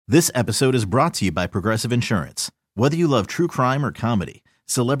This episode is brought to you by Progressive Insurance. Whether you love true crime or comedy,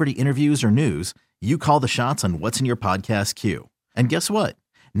 celebrity interviews or news, you call the shots on what's in your podcast queue. And guess what?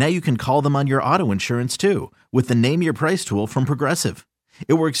 Now you can call them on your auto insurance too with the Name Your Price tool from Progressive.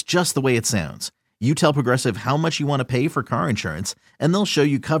 It works just the way it sounds. You tell Progressive how much you want to pay for car insurance, and they'll show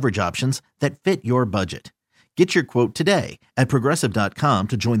you coverage options that fit your budget. Get your quote today at Progressive.com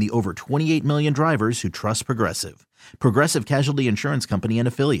to join the over 28 million drivers who trust Progressive. Progressive Casualty Insurance Company and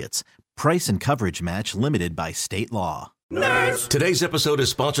Affiliates. Price and coverage match limited by state law. Nerds. Today's episode is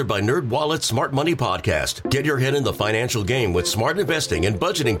sponsored by NerdWallet's Smart Money Podcast. Get your head in the financial game with smart investing and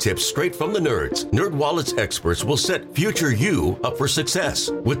budgeting tips straight from the nerds. NerdWallet's experts will set future you up for success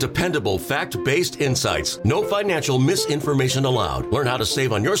with dependable, fact-based insights. No financial misinformation allowed. Learn how to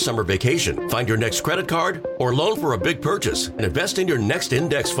save on your summer vacation, find your next credit card, or loan for a big purchase, and invest in your next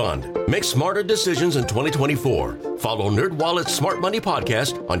index fund. Make smarter decisions in 2024. Follow NerdWallet's Smart Money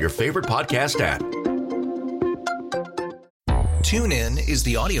Podcast on your favorite podcast app. TuneIn is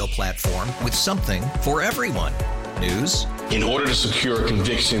the audio platform with something for everyone. News. In order to secure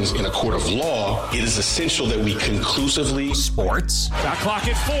convictions in a court of law, it is essential that we conclusively. Sports. Shot clock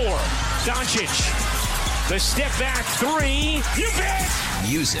at 4. Doncic. The step back 3. You bet.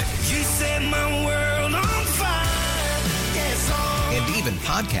 Music. You set my world on fire. Yes, and even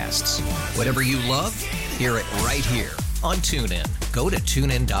podcasts. Whatever you love, hear it right here on TuneIn. Go to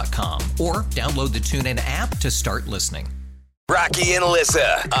TuneIn.com or download the TuneIn app to start listening. Rocky and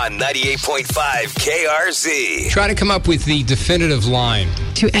Lissa on 98.5 KRZ. Try to come up with the definitive line.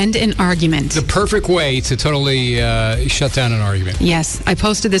 To end an argument. The perfect way to totally shut down an argument. Yes. I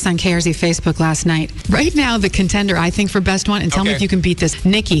posted this on KRZ Facebook last night. Right now, the contender, I think, for best one, and tell me if you can beat this,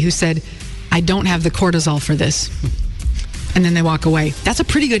 Nikki, who said, I don't have the cortisol for this. And then they walk away. That's a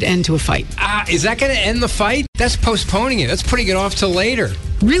pretty good end to a fight. Is that going to end the fight? That's postponing it. That's putting it off till later.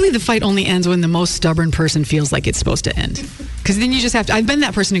 Really, the fight only ends when the most stubborn person feels like it's supposed to end. Because then you just have to... I've been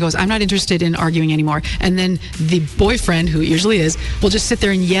that person who goes, I'm not interested in arguing anymore. And then the boyfriend, who it usually is, will just sit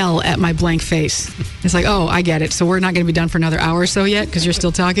there and yell at my blank face. It's like, oh, I get it. So we're not going to be done for another hour or so yet because you're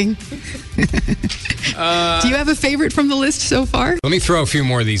still talking? Do you have a favorite from the list so far? Let me throw a few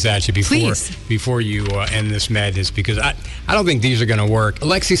more of these at you before you end this madness, because I don't think these are going to work.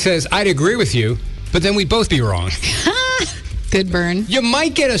 Alexi says, I'd agree with you, but then we'd both be wrong. Good burn. You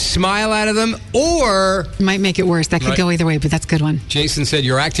might get a smile out of them, or... Might make it worse. That could go either way, but that's a good one. Jason said,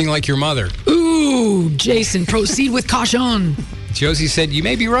 you're acting like your mother. Ooh, Jason, proceed with caution. Josie said, you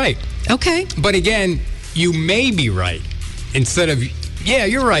may be right. Okay. But again, you may be right. Instead of, yeah,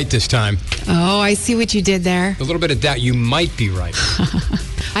 you're right this time. Oh, I see what you did there. A little bit of doubt, you might be right.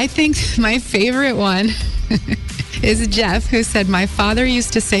 I think my favorite one is Jeff, who said, my father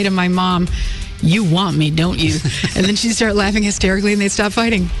used to say to my mom, you want me, don't you? And then she'd start laughing hysterically and they'd stop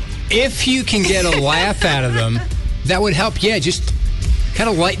fighting. If you can get a laugh out of them, that would help. Yeah, just kind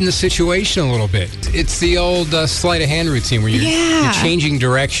of lighten the situation a little bit. It's the old sleight of hand routine where you're changing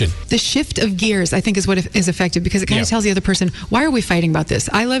direction. The shift of gears, I think, is what is effective because it kind of tells the other person, why are we fighting about this?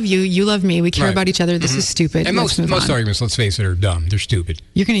 I love you, you love me, we care about each other, this is stupid. And most arguments, let's face it, are dumb. They're stupid.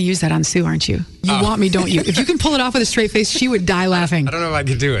 You're going to use that on Sue, aren't you? You want me, don't you? If you can pull it off with a straight face, she would die laughing. I don't know if I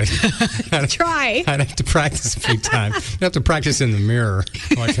could do it. Try. I'd have to practice a few times. I'd have to practice in the mirror,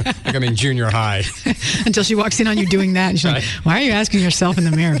 like I'm in junior high. Until she walks in on you doing that, and she's like, why are you asking yourself in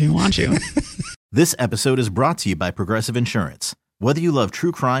the mirror if you want you? This episode is brought to you by Progressive Insurance. Whether you love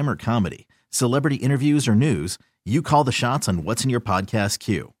true crime or comedy, celebrity interviews or news, you call the shots on what's in your podcast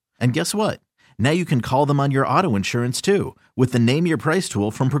queue. And guess what? Now you can call them on your auto insurance too with the Name Your Price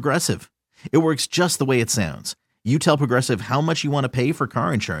tool from Progressive. It works just the way it sounds. You tell Progressive how much you want to pay for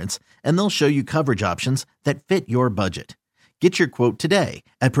car insurance, and they'll show you coverage options that fit your budget. Get your quote today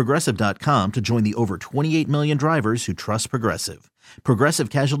at Progressive.com to join the over 28 million drivers who trust Progressive. Progressive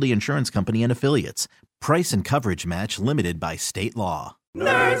Casualty Insurance Company and Affiliates. Price and coverage match limited by state law.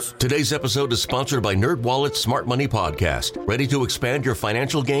 Nerds. Today's episode is sponsored by NerdWallet's Smart Money Podcast. Ready to expand your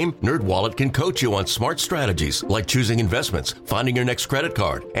financial game? NerdWallet can coach you on smart strategies like choosing investments, finding your next credit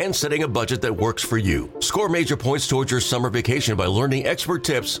card, and setting a budget that works for you. Score major points towards your summer vacation by learning expert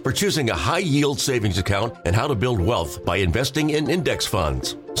tips for choosing a high-yield savings account and how to build wealth by investing in index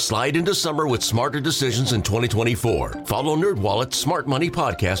funds. Slide into summer with smarter decisions in 2024. Follow NerdWallet's Smart Money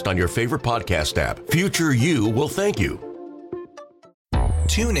Podcast on your favorite podcast app. Future you will thank you.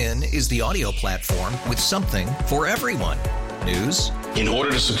 TuneIn is the audio platform with something for everyone. News. In order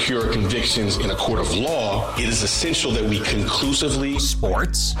to secure convictions in a court of law, it is essential that we conclusively.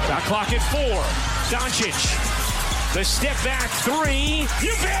 Sports. Shot clock at 4. Doncic. The step back 3.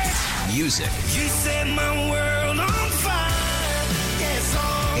 You bet. Music. You set my world on fire. Yes,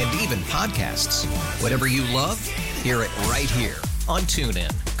 and even podcasts. Whatever you love, hear it right here on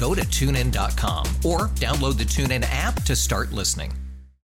TuneIn. Go to TuneIn.com or download the TuneIn app to start listening.